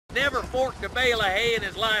Never forked a bale of hay in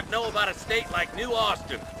his life know about a state like New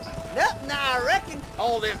Austin. Nothing, I reckon.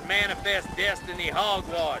 All this manifest destiny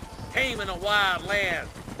hogwash, taming a wild land,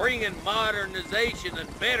 bringing modernization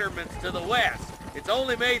and betterments to the West. It's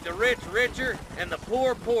only made the rich richer and the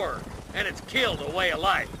poor poorer, and it's killed a way of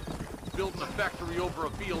life. Building a factory over a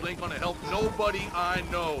field ain't gonna help nobody I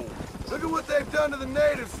know. Look at what they've done to the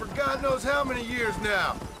natives for God knows how many years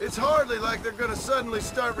now. It's hardly like they're gonna suddenly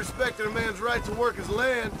start respecting a man's right to work his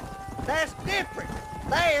land. That's different.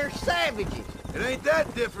 They're savages. It ain't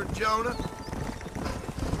that different, Jonah.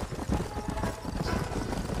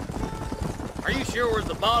 Are you sure we're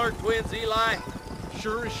the Bollard twins, Eli?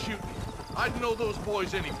 Sure as shooting. I'd know those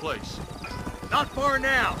boys any place. Not far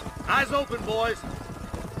now. Eyes open, boys.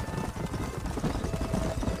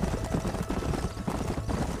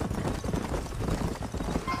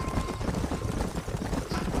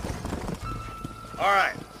 All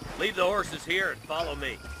right, leave the horses here and follow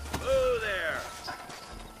me. Whoa there.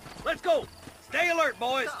 Let's go. Stay alert,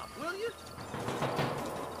 boys. Stop, will you?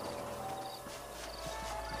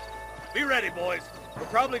 Be ready, boys. We're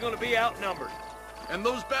probably going to be outnumbered. And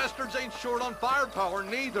those bastards ain't short on firepower,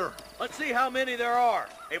 neither. Let's see how many there are.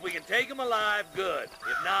 If we can take them alive, good.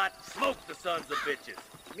 If not, smoke the sons of bitches.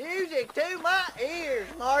 Music to my ears,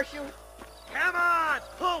 Marshal. Come on!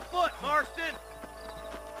 Full foot, Marston!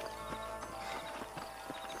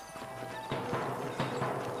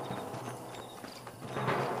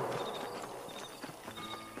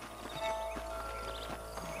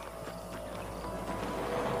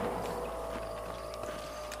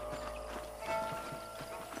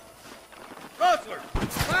 Rustler,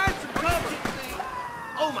 find some cover!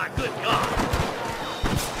 Oh my good God!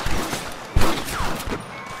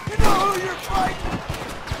 You know who you're fighting?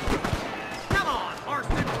 Come on,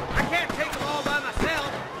 Marston! I can't take them all by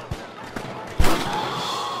myself!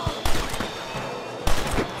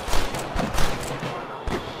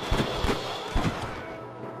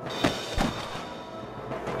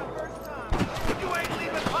 You ain't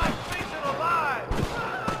leaving my station alive!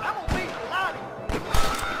 I'm gonna be delighted.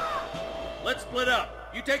 Let's split up.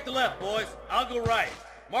 You take the left, boys. I'll go right.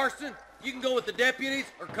 Marston, you can go with the deputies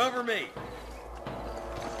or cover me.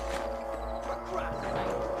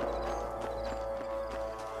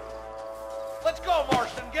 Let's go,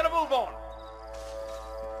 Marston. Get a move on.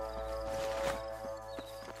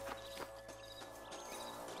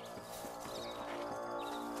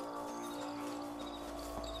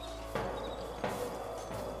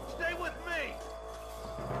 Stay with me.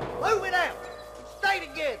 Move it out. Stay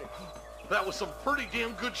together. That was some pretty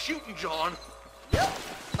damn good shooting, John. Yep.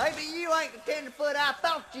 Maybe you ain't the tenderfoot I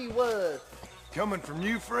thought you was. Coming from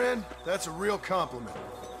you, friend, that's a real compliment.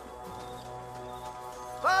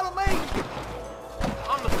 Follow me.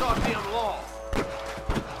 I'm the goddamn law. For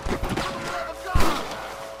the love of God.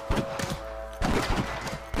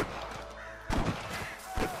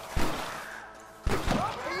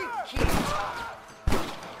 You kids.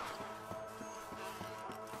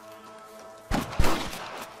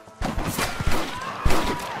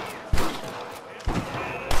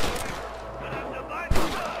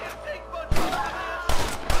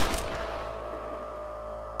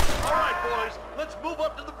 All right, boys. Let's move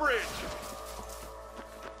up to the bridge.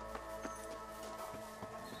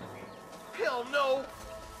 Hell no.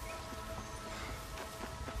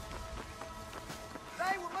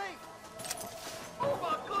 Stay with me. Oh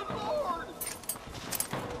my good Lord.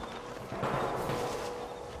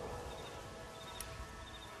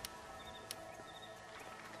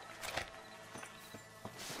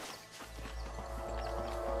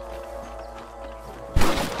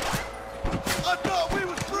 I thought we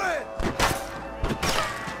was friends!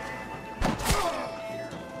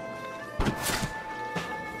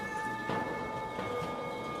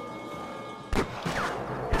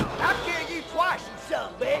 I'll kill you twice, you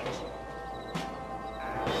son of a bitch.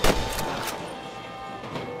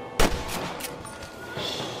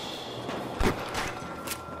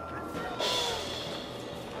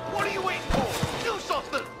 What are you waiting for? Do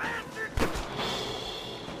something.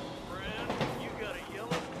 You got a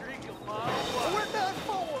yellow streak a mile wide. We're done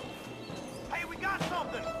for. Hey, we got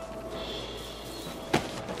something.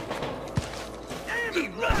 You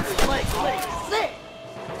runners make me sick.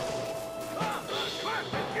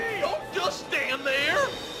 Don't just stand there.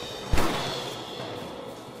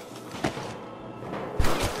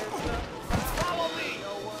 Follow me.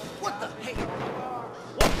 What the hell?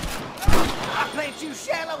 I plant you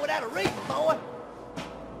shallow without a reason, boy.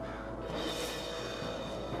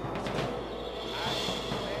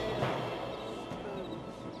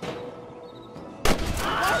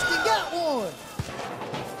 Austin got one.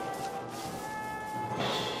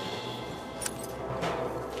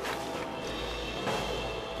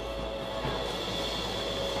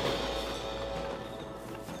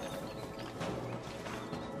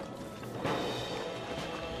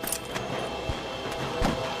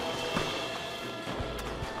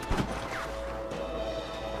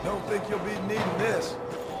 Don't think you'll be needing this.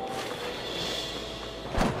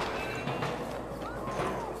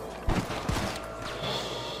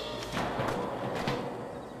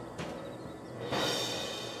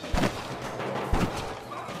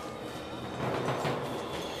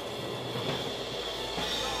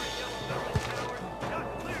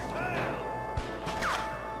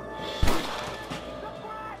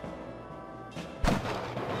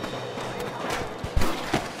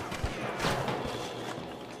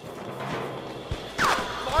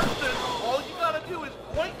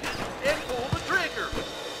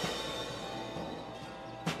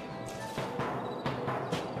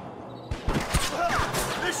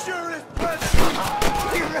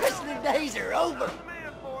 Your wrestling days are over.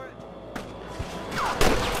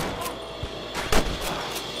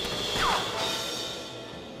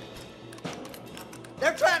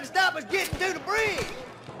 They're trying to stop us getting to the bridge.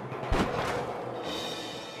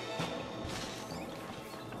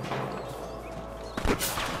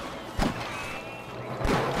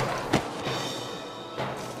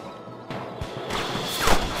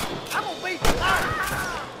 I'm gonna beat you out.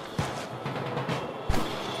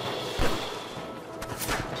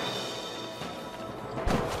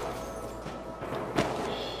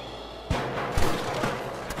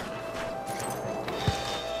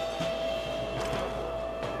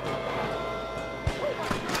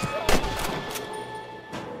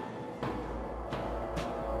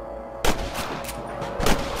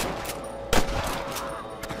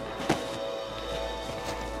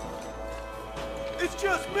 It's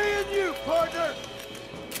just me and you, partner!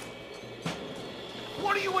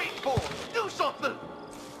 What are you waiting for? Do something!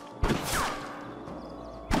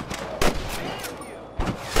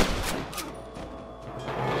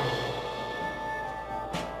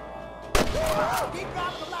 Keep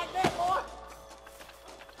dropping them like that, boy.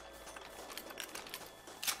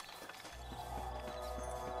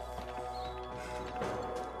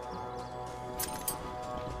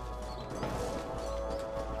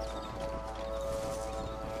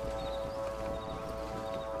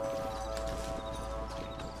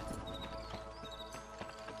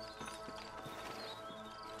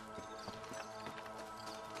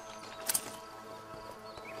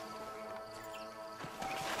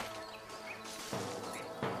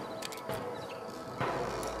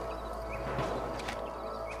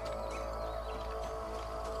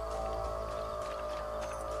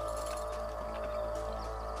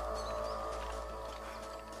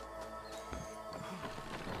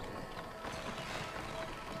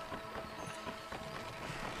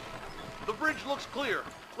 The bridge looks clear.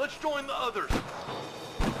 Let's join the others.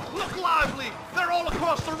 Look lively! They're all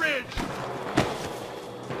across the ridge!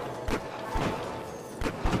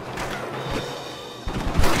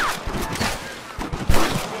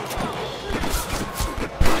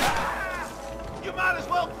 You might as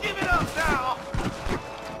well give it up now!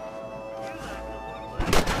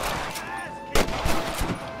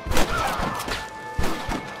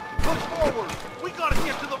 Push forward! We gotta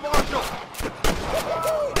get to the Marshal!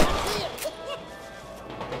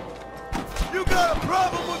 You got a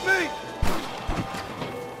problem with me?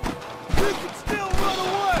 You can still run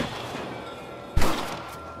away!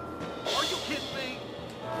 Are you kidding me?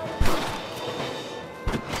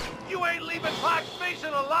 You ain't leaving Pike's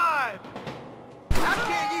Basin alive! I'll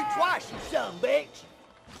kill you twice, you son of a bitch.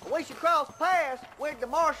 We should cross paths with the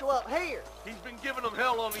Marshal up here. He's been giving them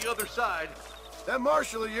hell on the other side. That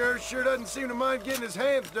Marshal of yours sure doesn't seem to mind getting his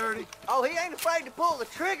hands dirty. Oh, he ain't afraid to pull the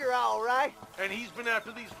trigger, all right. And he's been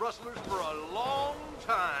after these rustlers for a long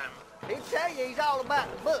time. He'd tell you he's all about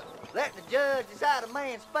the book. Let the judge decide a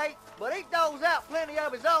man's fate, but he doles out plenty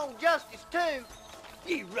of his own justice, too.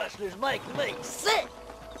 You rustlers make me sick.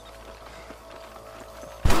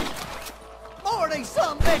 More of these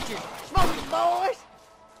son of bitches. Smoking boys.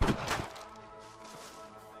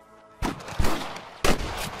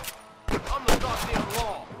 I'm the goddamn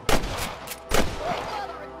law.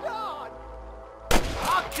 Mother of God.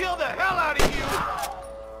 I'll kill the hell out of you!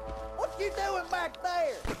 What you doing back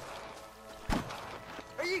there?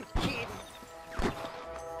 Are you kidding?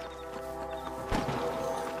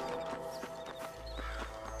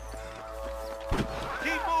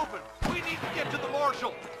 Keep moving. We need to get to the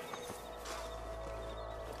Marshal.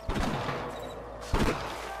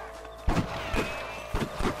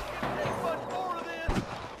 Ain't much more of this.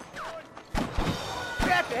 You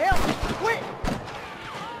have to help me. Quick!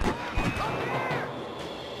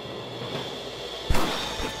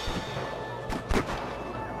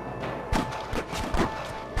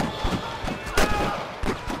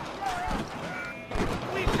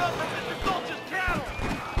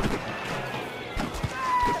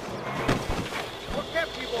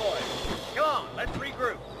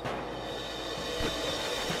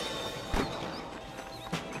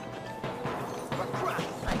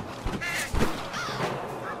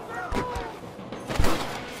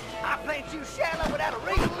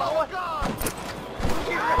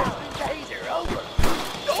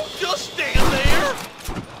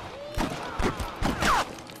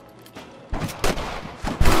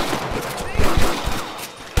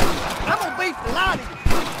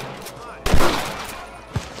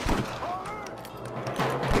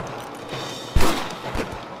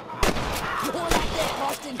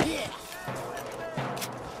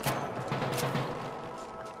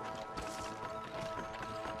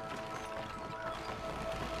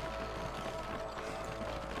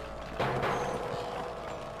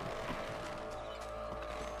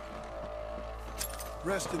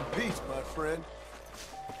 Rest in peace, my friend.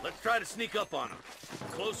 Let's try to sneak up on them. The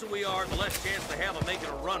closer we are, the less chance they have of making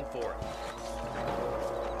a run for it.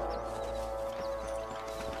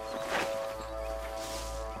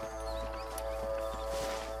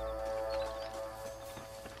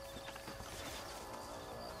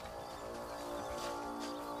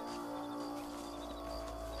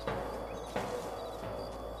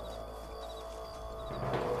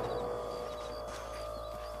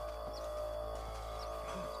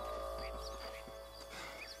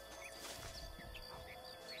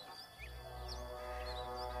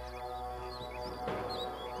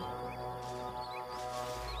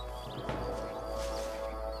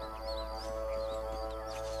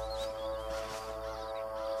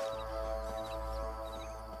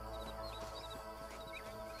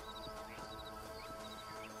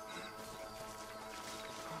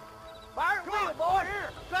 Fire and wheel, boy! Here!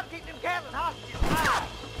 Try to keep them Catlin hostages alive!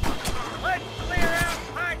 Let's clear out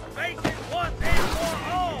tight spaces once and for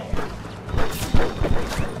all!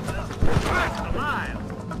 Christ alive!